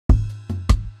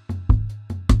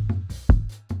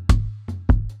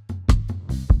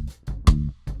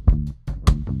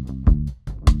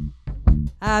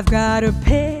I've gotta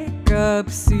pick up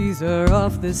Caesar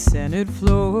off the Senate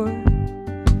floor.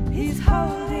 He's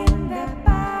holding that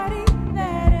body,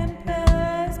 that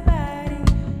emperor's body.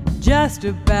 Just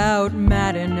about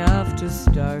mad enough to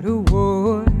start a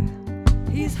war.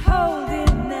 He's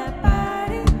holding that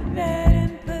body, that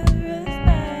emperor's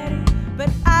body.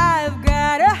 But I've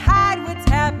gotta hide what's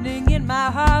happening in my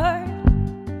heart,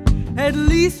 at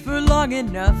least for long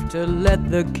enough to let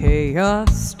the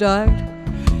chaos start.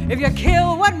 If you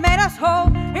kill what made us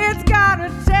whole, it's gonna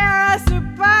tear us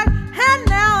apart. And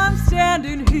now I'm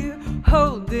standing here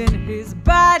holding his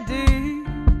body.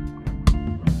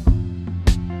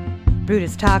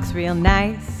 Brutus talks real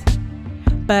nice,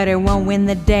 but it won't win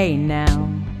the day now.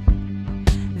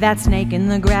 That snake in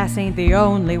the grass ain't the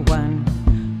only one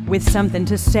with something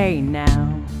to say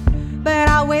now. But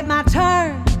I'll wait my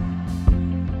turn,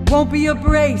 won't be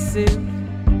abrasive.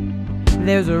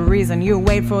 There's a reason you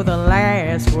wait for the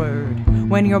last word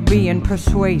when you're being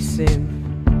persuasive.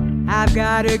 I've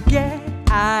gotta get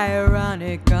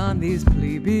ironic on these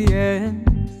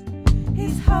plebeians.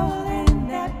 He's holding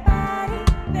that body,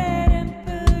 that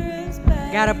emperor's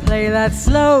body. Gotta play that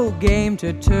slow game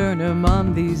to turn him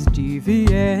on these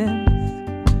deviants.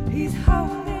 He's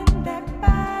holding that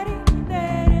body,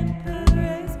 that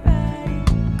emperor's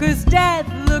body. 'Cause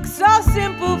death looks so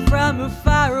simple from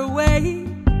far away.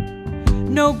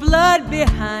 No blood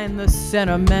behind the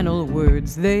sentimental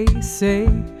words they say.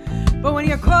 But when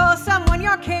you call someone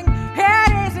your king,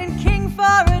 it isn't king for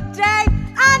a day,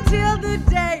 until the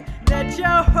day that you're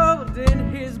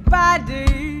holding his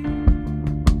body.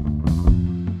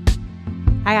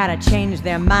 I gotta change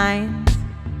their minds,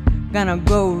 gonna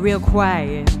go real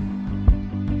quiet.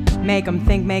 Make 'em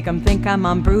think I'm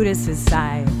on Brutus's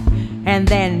side, and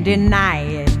then deny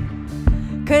it.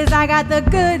 'Cause I got the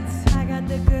goods, I got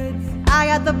the goods, I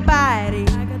got the body,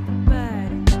 I got the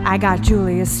body. I got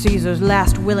Julius Caesar's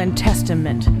last will and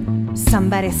testament.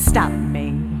 Somebody stop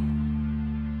me.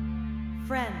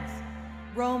 Friends,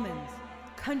 Romans,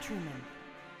 countrymen,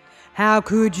 how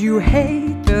could you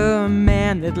hate the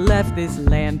man that left this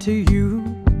land to you?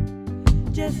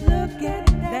 Just look at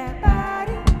that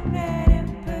body, that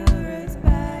emperor's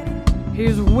body.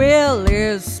 His will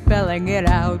is spelling it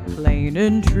out plain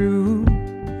and true.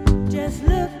 Just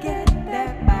look at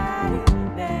that body,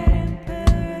 that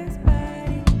emperor's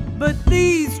body. But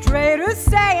these traitors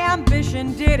say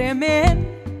ambition did him in,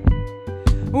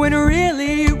 when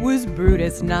really it was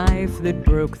Brutus' knife that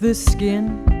broke the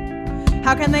skin.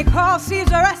 How can they call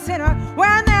Caesar a sinner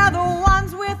when they're the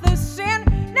ones with the sin?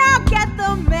 Now get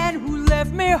the man who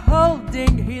left me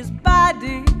holding his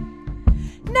body.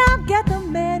 Now get the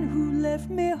man who left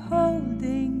me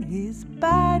holding his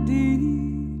body.